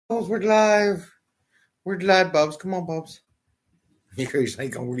We're live. We're live, Bubs. Come on, Bubs. He's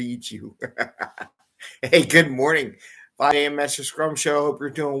like, I'm going to eat you. Hey, good morning. 5 a.m. Mester Scrum Show. Hope you're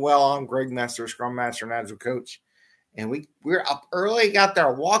doing well. I'm Greg Mester, Scrum Master and Agile Coach. And we're up early, got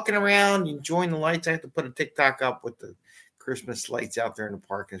there walking around, enjoying the lights. I have to put a TikTok up with the Christmas lights out there in the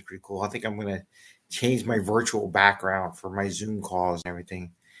park. It's pretty cool. I think I'm going to change my virtual background for my Zoom calls and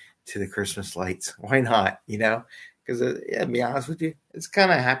everything to the Christmas lights. Why not? Because, to be honest with you, it's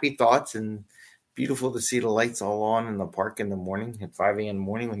kind of happy thoughts and beautiful to see the lights all on in the park in the morning at 5 a.m. in the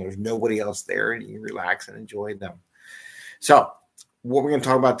morning when there's nobody else there and you relax and enjoy them. So what we're going to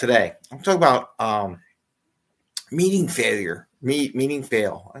talk about today, I'm talking about meeting failure, meeting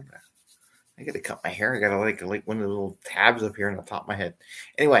fail. I got to cut my hair. I got to like one of the little tabs up here on the top of my head.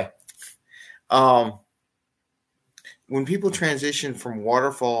 Anyway, when people transition from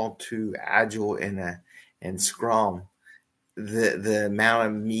Waterfall to Agile and Scrum, the amount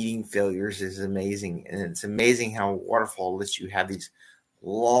of meeting failures is amazing. And it's amazing how Waterfall lets you have these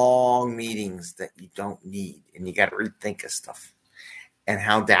long meetings that you don't need. And you got to rethink of stuff. And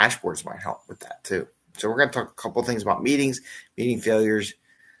how dashboards might help with that too. So we're going to talk a couple of things about meetings, meeting failures.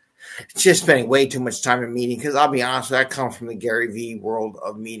 Just spending way too much time in meetings, because I'll be honest, I come from the Gary Vee world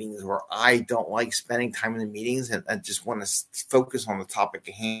of meetings where I don't like spending time in the meetings, and I just want to focus on the topic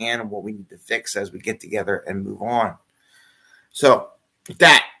at hand and what we need to fix as we get together and move on. So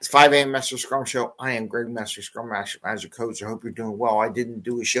that is 5 a.m. Mester Scrum Show. I am Greg Mester, Scrum Master as a coach. I hope you're doing well. I didn't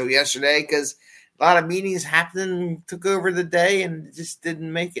do a show yesterday because a lot of meetings happened and took over the day and just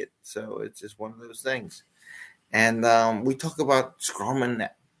didn't make it. So it's just one of those things. And we talk about Scrum and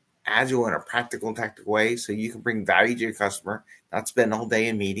Agile in a practical and tactical way so you can bring value to your customer, not spend all day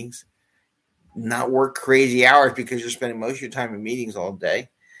in meetings, not work crazy hours because you're spending most of your time in meetings all day,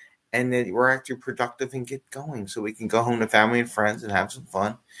 and then we're actually productive and get going so we can go home to family and friends and have some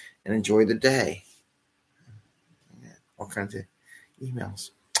fun and enjoy the day. All kinds of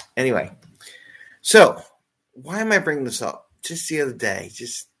emails. Anyway, so why am I bringing this up? Just the other day,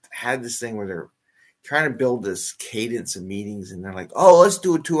 just had this thing where they're trying to build this cadence of meetings, and they're like, oh, let's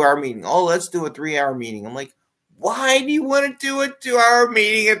do a 2-hour meeting. Oh, let's do a 3-hour meeting. I'm like, why do you want to do a 2-hour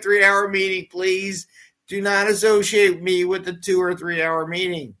meeting, a 3-hour meeting? Please do not associate me with a 2 or 3-hour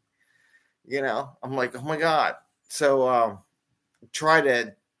meeting. I'm like, oh my God. So try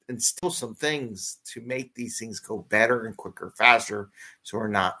to instill some things to make these things go better and quicker, faster, so we're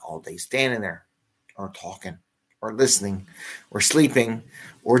not all day standing there or talking or listening or sleeping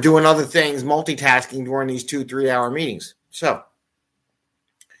or doing other things, multitasking during these 2-3 hour meetings. So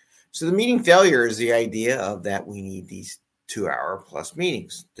the meeting failure is the idea of that we need these 2-hour plus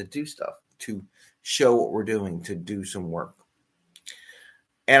meetings to do stuff, to show what we're doing, to do some work.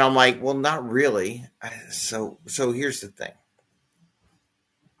 And I'm like, well, not really. So here's the thing.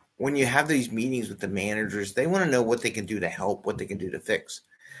 When you have these meetings with the managers, they want to know what they can do to help, what they can do to fix.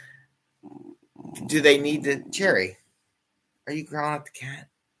 Do they need to? Jerry, are you growling at the cat?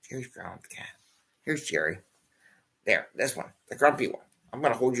 Jerry's growling at the cat. Here's Jerry. There, this one, the grumpy one. I'm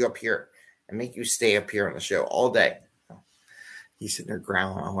going to hold you up here and make you stay up here on the show all day. He's sitting there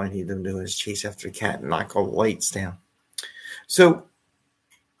growling. All I need them to do is chase after the cat and knock all the lights down. So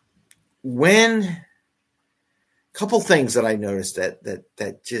couple things that I noticed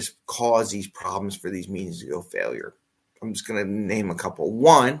that just cause these problems for these meetings to go failure. I'm just going to name a couple.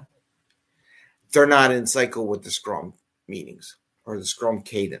 One, they're not in cycle with the Scrum meetings or the Scrum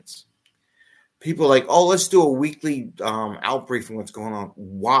cadence. People are like, oh, let's do a weekly outbriefing what's going on.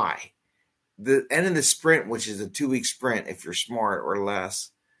 Why? The end of the sprint, which is a 2-week sprint, if you're smart or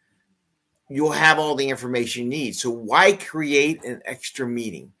less, you'll have all the information you need. So why create an extra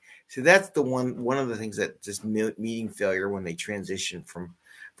meeting? So that's the one of the things that just meeting failure when they transition from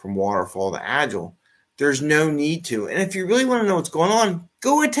Waterfall to Agile. There's no need to. And if you really want to know what's going on,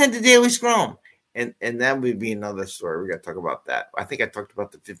 go attend the Daily Scrum. And that would be another story. We got to talk about that. I think I talked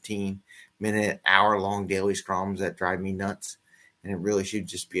about the 15-minute, hour-long daily scrums that drive me nuts. And it really should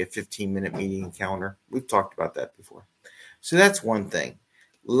just be a 15-minute meeting calendar. We've talked about that before. So that's one thing.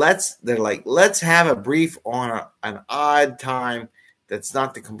 Let's have a brief on an odd time that's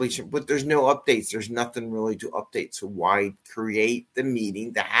not the completion, but there's no updates. There's nothing really to update. So why create the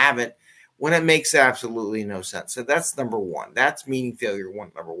meeting to have it when it makes absolutely no sense? So that's number one. That's meeting failure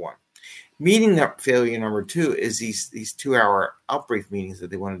number one. Meeting failure number two is these 2-hour outbrief meetings that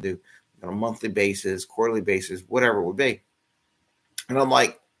they want to do on a monthly basis, quarterly basis, whatever it would be. And I'm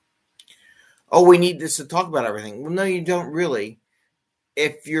like, oh, we need this to talk about everything. Well, no, you don't really.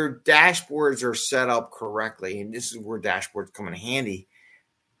 If your dashboards are set up correctly, and this is where dashboards come in handy,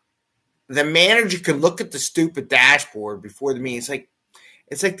 the manager can look at the stupid dashboard before the meeting.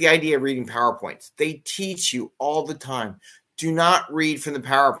 It's like the idea of reading PowerPoints. They teach you all the time. Do not read from the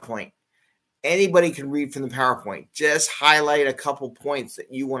PowerPoint. Anybody can read from the PowerPoint. Just highlight a couple points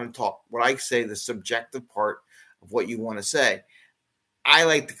that you want to talk. What I say, the subjective part of what you want to say. I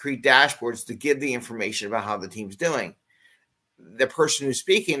like to create dashboards to give the information about how the team's doing. The person who's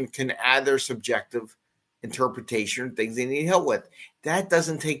speaking can add their subjective interpretation, things they need help with. That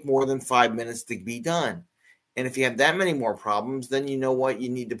doesn't take more than 5 minutes to be done. And if you have that many more problems, then you know what? You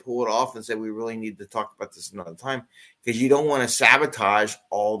need to pull it off and say, we really need to talk about this another time, because you don't want to sabotage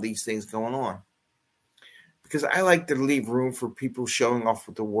all these things going on. Because I like to leave room for people showing off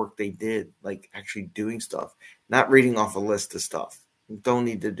with the work they did, like actually doing stuff, not reading off a list of stuff. You don't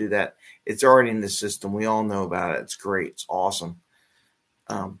need to do that. It's already in the system. We all know about it. It's great. It's awesome.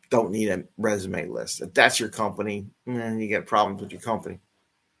 Don't need a resume list. If that's your company, then you get problems with your company.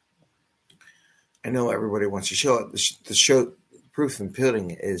 I know everybody wants to show it. The show proof in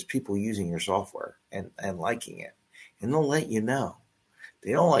building is people using your software and liking it. And they'll let you know.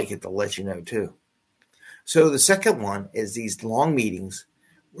 They don't like it, they'll let you know too. So the second one is these long meetings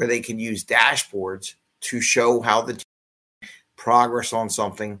where they can use dashboards to show how the progress on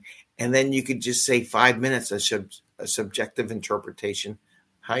something. And then you could just say 5 minutes, a subjective interpretation.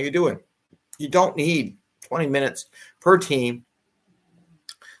 How you doing? You don't need 20 minutes per team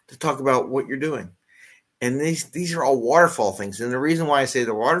to talk about what you're doing. And these are all waterfall things. And the reason why I say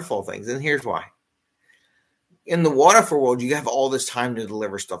the waterfall things, and here's why. In the waterfall world, you have all this time to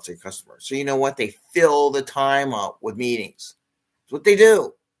deliver stuff to your customers. So you know what? They fill the time up with meetings. It's what they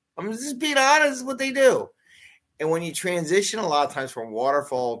do. I'm just being honest, it's what they do. And when you transition a lot of times from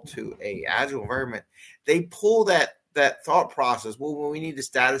waterfall to a agile environment, they pull that thought process. Well, when we need a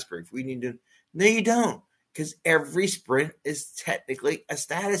status brief, we need to. No, you don't, because every sprint is technically a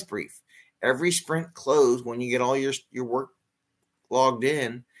status brief. Every sprint close when you get all your work logged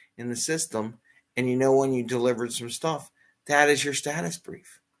in the system, and you know when you delivered some stuff. That is your status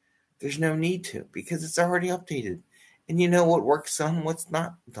brief. There's no need to, because it's already updated, and you know what works done, what's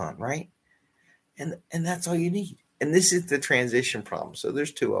not done, right? And that's all you need. And this is the transition problem. So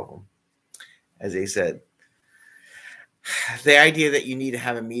there's two of them, as they said. The idea that you need to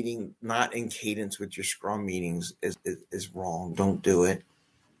have a meeting not in cadence with your Scrum meetings is wrong. Don't do it.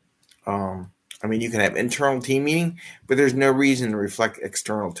 I mean, you can have internal team meeting, but there's no reason to reflect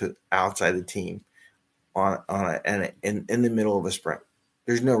external to outside the team in the middle of a sprint.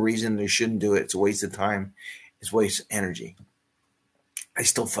 There's no reason they shouldn't do it. It's a waste of time. It's a waste of energy. I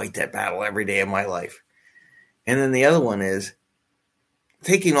still fight that battle every day of my life. And then the other one is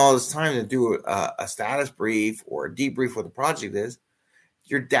taking all this time to do a status brief or a debrief what the project is.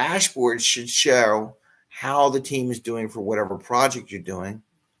 Your dashboard should show how the team is doing for whatever project you're doing.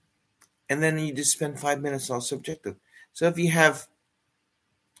 And then you just spend 5 minutes on subjective. So let's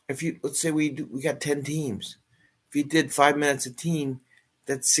say we got 10 teams. If you did 5 minutes a team,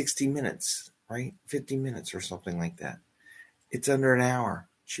 that's 60 minutes, right? 50 minutes or something like that. It's under an hour.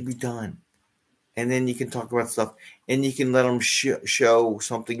 Should be done. And then you can talk about stuff, and you can let them show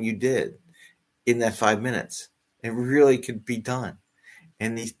something you did in that 5 minutes. It really could be done.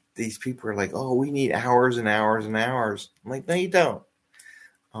 And these people are like, oh, we need hours and hours and hours. I'm like, no, you don't.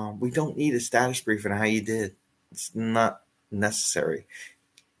 We don't need a status brief on how you did. It's not necessary.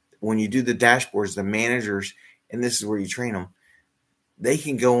 When you do the dashboards, the managers, and this is where you train them, they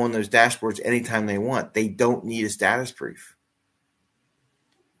can go on those dashboards anytime they want. They don't need a status brief.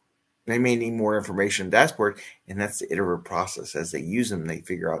 They may need more information on the dashboard, and that's the iterative process. As they use them, they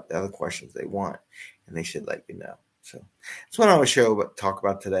figure out the other questions they want, and they should let you know. So that's what I want to talk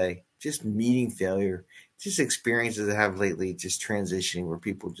about today. Just meeting failure, just experiences I have lately, just transitioning where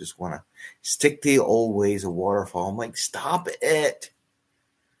people just want to stick to the old ways of waterfall. I'm like, stop it.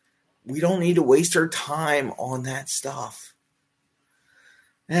 We don't need to waste our time on that stuff.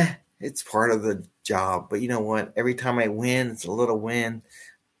 It's part of the job. But you know what? Every time I win, it's a little win.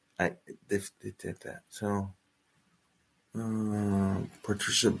 They did that. So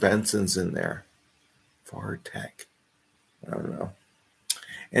Patricia Benson's in there. Far Tech. I don't know.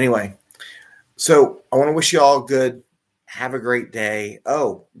 Anyway, so I want to wish you all good. Have a great day.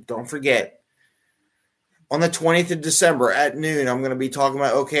 Oh, don't forget, on the 20th of December at noon, I'm going to be talking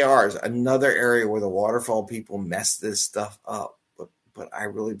about OKRs, another area where the waterfall people mess this stuff up. But I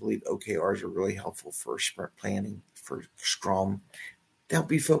really believe OKRs are really helpful for sprint planning, for Scrum. They'll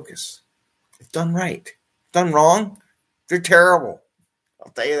be focused. If done right. If done wrong, they're terrible.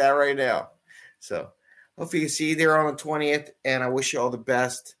 I'll tell you that right now. So hopefully you see you there on the 20th, and I wish you all the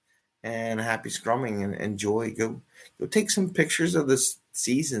best and happy Scrumming and enjoy. Go take some pictures of the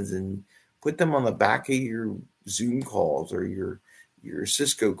seasons and put them on the back of your Zoom calls or your your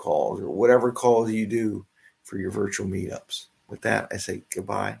Cisco calls, or whatever calls you do for your virtual meetups. With that, I say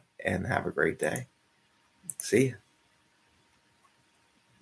goodbye and have a great day. See you.